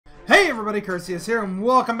Hey everybody, Curseius here, and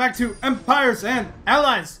welcome back to Empires and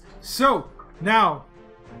Allies! So, now,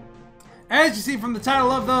 as you see from the title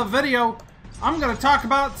of the video, I'm going to talk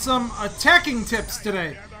about some attacking tips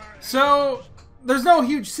today. So, there's no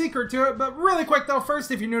huge secret to it, but really quick though, first,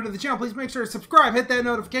 if you're new to the channel, please make sure to subscribe, hit that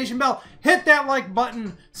notification bell, hit that like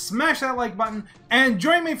button, smash that like button, and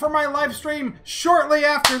join me for my live stream shortly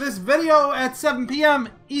after this video at 7 p.m.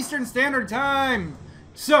 Eastern Standard Time.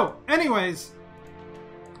 So, anyways,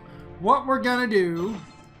 what we're gonna do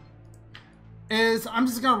is I'm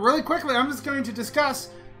just going to discuss,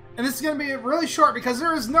 and this is gonna be really short because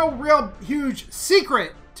there is no real huge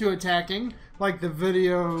secret to attacking like the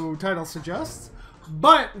video title suggests,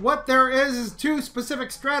 but what there is two specific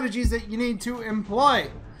strategies that you need to employ: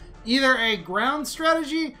 either a ground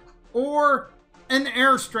strategy or an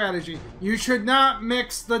air strategy. You should not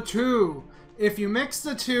mix the two. If you mix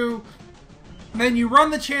the two, then you run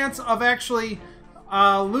the chance of actually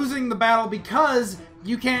losing the battle because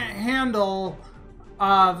you can't handle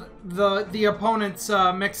the opponent's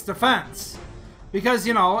mixed defense. Because,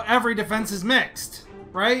 you know, every defense is mixed,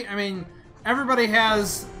 right? I mean, everybody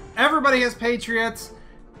has Patriots,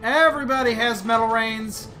 everybody has metal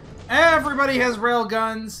rains, everybody has rail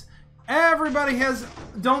guns, everybody has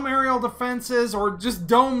dome aerial defenses, or just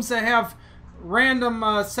domes that have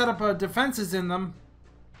random setup of defenses in them.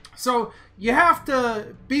 So you have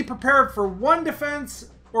to be prepared for one defense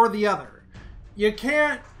or the other. You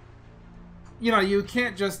can't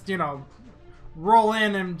just, roll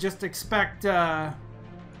in and just expect to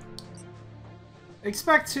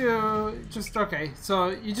just, okay, so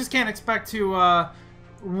you just can't expect to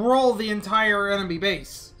roll the entire enemy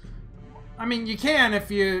base. I mean, you can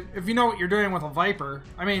if you know what you're doing with a Viper.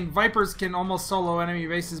 I mean, Vipers can almost solo enemy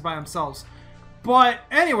bases by themselves. But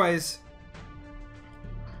anyways,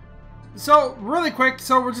 so really quick,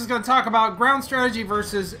 so we're just going to talk about ground strategy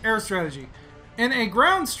versus air strategy. In a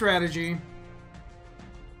ground strategy,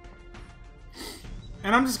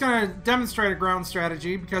 and I'm just going to demonstrate a ground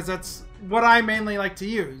strategy because that's what I mainly like to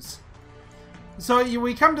use. So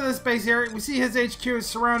we come to this base here, we see his HQ is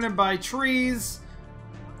surrounded by trees.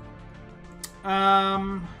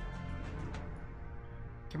 Can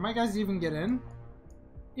my guys even get in?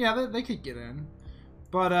 Yeah, they could get in.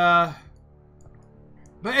 But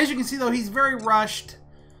as you can see though, he's very rushed.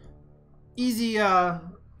 Easy,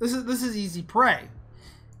 this is easy prey.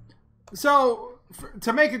 So,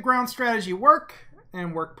 to make a ground strategy work,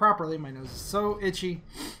 and work properly, my nose is so itchy,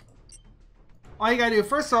 all you gotta do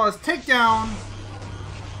first of all is take down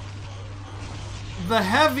the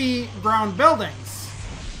heavy ground buildings.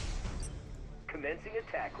 Commencing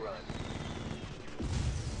attack run.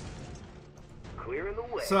 Clearing the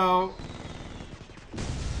way. So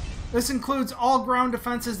this includes all ground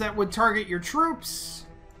defenses that would target your troops.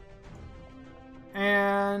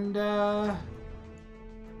 And I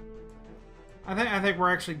think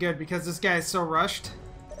we're actually good because this guy is so rushed.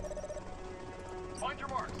 Find your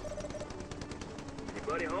mark.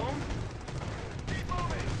 Anybody home? Keep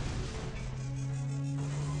moving.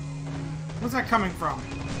 Where's that coming from?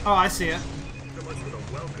 Oh, I see it. So much for the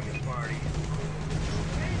welcoming party.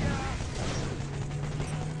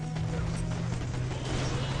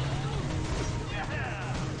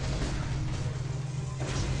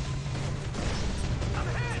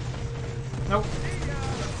 Nope.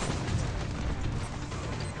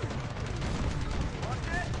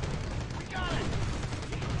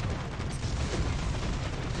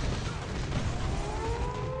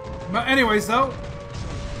 But anyways, though,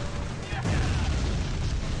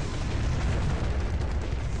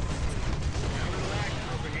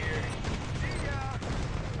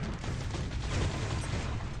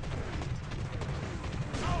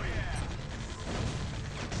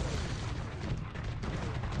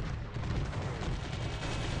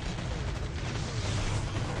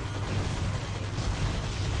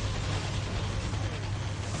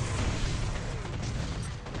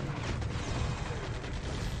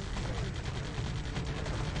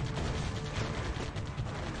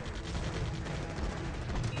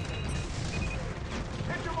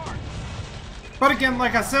 but again,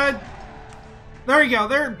 like I said, there you go.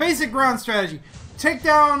 Their basic ground strategy. Take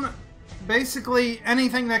down basically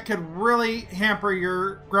anything that could really hamper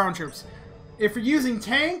your ground troops. If you're using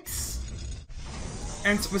tanks,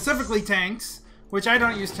 and specifically tanks, which I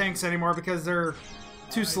don't use tanks anymore because they're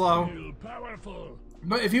too slow.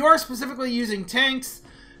 But if you are specifically using tanks,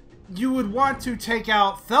 you would want to take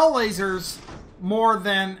out Thel lasers more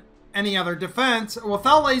than any other defense. Well,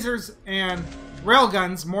 Thel lasers and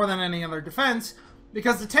railguns more than any other defense,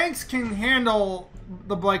 because the tanks can handle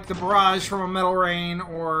the barrage from a metal rain,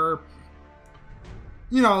 or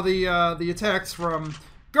the attacks from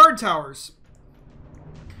guard towers.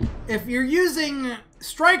 If you're using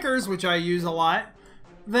strikers, which I use a lot,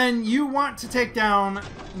 then you want to take down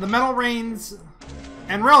the metal rains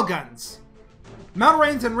and railguns. Metal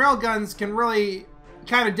rains and railguns can really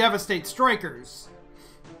kind of devastate strikers.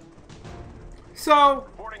 So,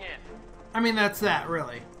 I mean, that's that,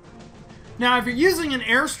 really. Now, if you're using an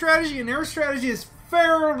air strategy is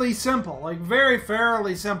fairly simple. Like, very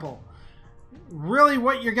fairly simple. Really,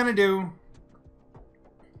 what you're going to do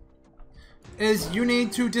is you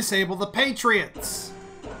need to disable the Patriots.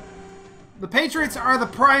 The Patriots are the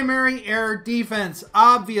primary air defense,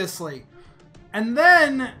 obviously. And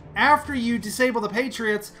then, after you disable the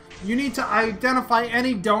Patriots, you need to identify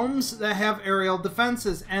any domes that have aerial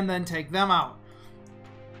defenses and then take them out.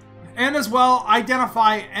 And as well,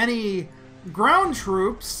 identify any ground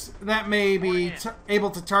troops that may be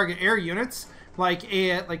able to target air units, like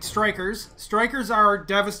strikers. Strikers are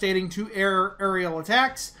devastating to aerial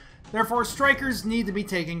attacks. Therefore, strikers need to be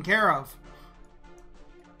taken care of.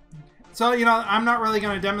 So, you know, I'm not really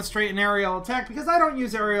going to demonstrate an aerial attack because I don't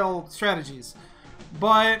use aerial strategies.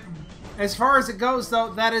 But as far as it goes,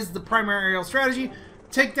 though, that is the primary aerial strategy.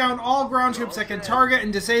 Take down all ground troops that can target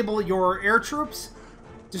and disable your air troops.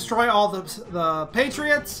 Destroy all the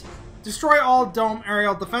Patriots. Destroy all dome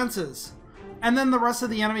aerial defenses. And then the rest of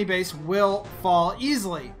the enemy base will fall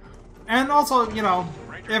easily. And also, you know,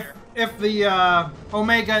 if the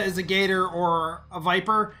Omega is a Gator or a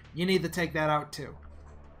Viper, you need to take that out too.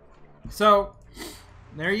 So,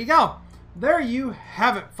 there you go. There you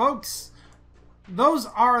have it, folks. Those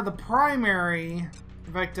are the primary,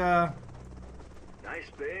 in fact, nice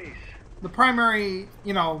base. The primary,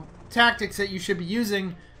 you know, tactics that you should be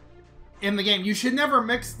using in the game. You should never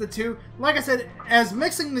mix the two. Like I said, as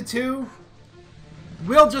mixing the two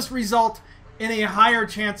will just result in a higher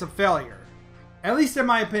chance of failure. At least in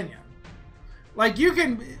my opinion. Like, you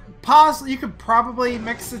could probably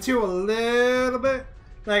mix the two a little bit.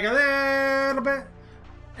 Like, a little bit.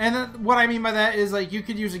 And then what I mean by that is, like, you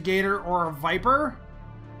could use a Gator or a Viper.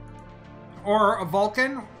 Or a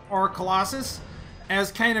Vulcan. Or a Colossus.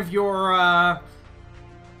 As kind of your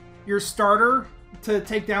starter to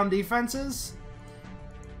take down defenses.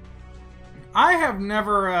 I have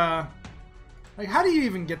never, like, how do you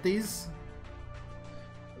even get these?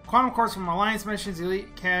 Quantum Course from Alliance Missions,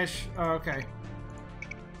 Elite Cash. Oh, okay.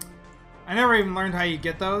 I never even learned how you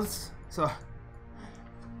get those. So,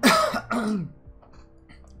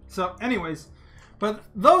 so anyways, but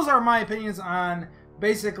those are my opinions on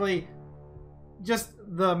basically just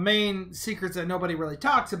the main secrets that nobody really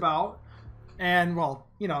talks about. And, well,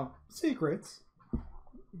 you know, secrets.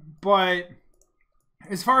 But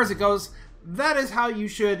as far as it goes, that is how you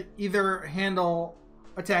should either handle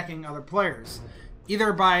attacking other players.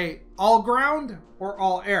 Either by all ground or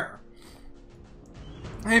all air.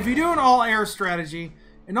 And if you do an all air strategy,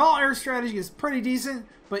 an all air strategy is pretty decent,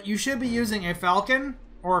 but you should be using a Falcon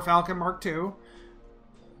or a Falcon Mark II.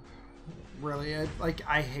 Really,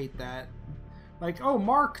 I hate that. Like, oh,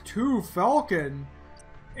 Mark II Falcon.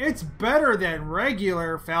 It's better than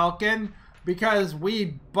regular Falcon because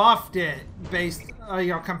we buffed it based, you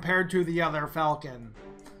know, compared to the other Falcon.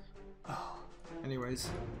 Oh, anyways.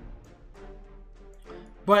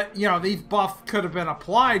 But, you know, these buffs could have been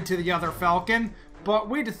applied to the other Falcon, but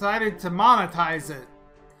we decided to monetize it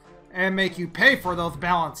and make you pay for those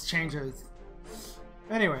balance changes.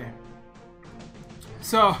 Anyway.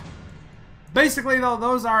 So, basically, though,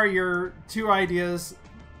 those are your two ideas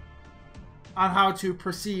on how to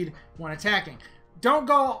proceed when attacking. Don't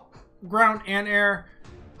go ground and air.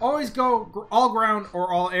 Always go all ground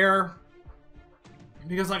or all air.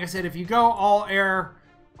 Because, like I said, if you go all air,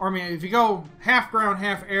 or I mean, if you go half ground,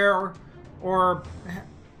 half air, or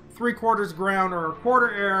 3/4 ground or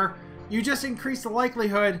 1/4 air, you just increase the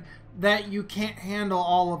likelihood that you can't handle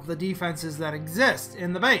all of the defenses that exist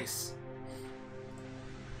in the base.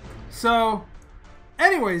 So,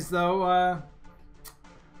 anyways, though,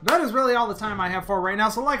 that is really all the time I have for right now.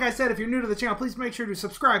 So like I said, if you're new to the channel, please make sure to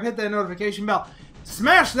subscribe, hit that notification bell.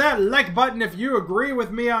 Smash that like button if you agree with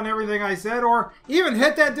me on everything I said, or even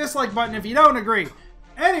hit that dislike button if you don't agree.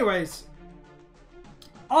 Anyways,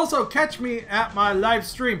 also catch me at my live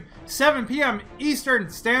stream, 7 p.m. Eastern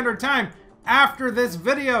Standard Time. After this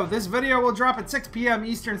video will drop at 6 p.m.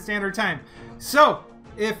 Eastern Standard Time. So,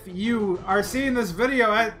 if you are seeing this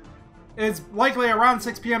video it's likely around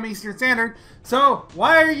 6 p.m. Eastern Standard. So,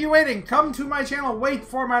 why are you waiting? Come to my channel, wait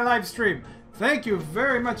for my live stream. Thank you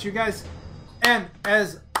very much, you guys. And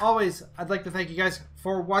as always, I'd like to thank you guys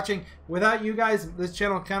for watching. Without you guys, this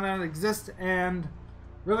channel cannot exist. And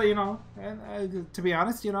really, you know, and to be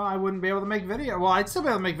honest, you know, I wouldn't be able to make videos. Well, I'd still be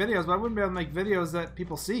able to make videos, but I wouldn't be able to make videos that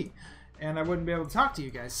people see. And I wouldn't be able to talk to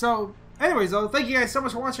you guys. So, anyways, though, thank you guys so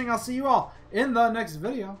much for watching. I'll see you all in the next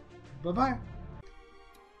video. Bye-bye.